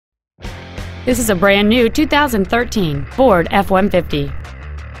This is a brand new 2013 Ford F-150.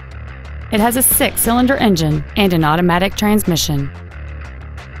 It has a 6-cylinder engine and an automatic transmission.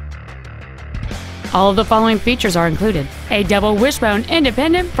 All of the following features are included: a double wishbone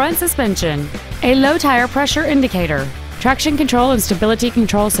independent front suspension, a low tire pressure indicator, traction control and stability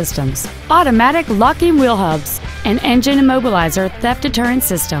control systems, automatic locking wheel hubs, an engine immobilizer theft deterrent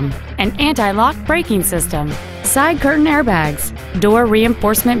system, an anti-lock braking system, side curtain airbags, door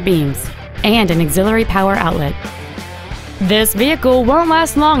reinforcement beams, and an auxiliary power outlet. This vehicle won't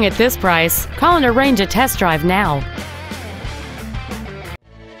last long at this price. Call and arrange a test drive now.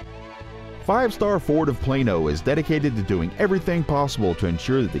 5-Star Ford of Plano is dedicated to doing everything possible to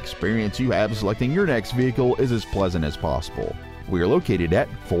ensure that the experience you have selecting your next vehicle is as pleasant as possible. We are located at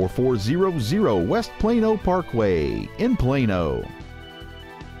 4400 West Plano Parkway in Plano.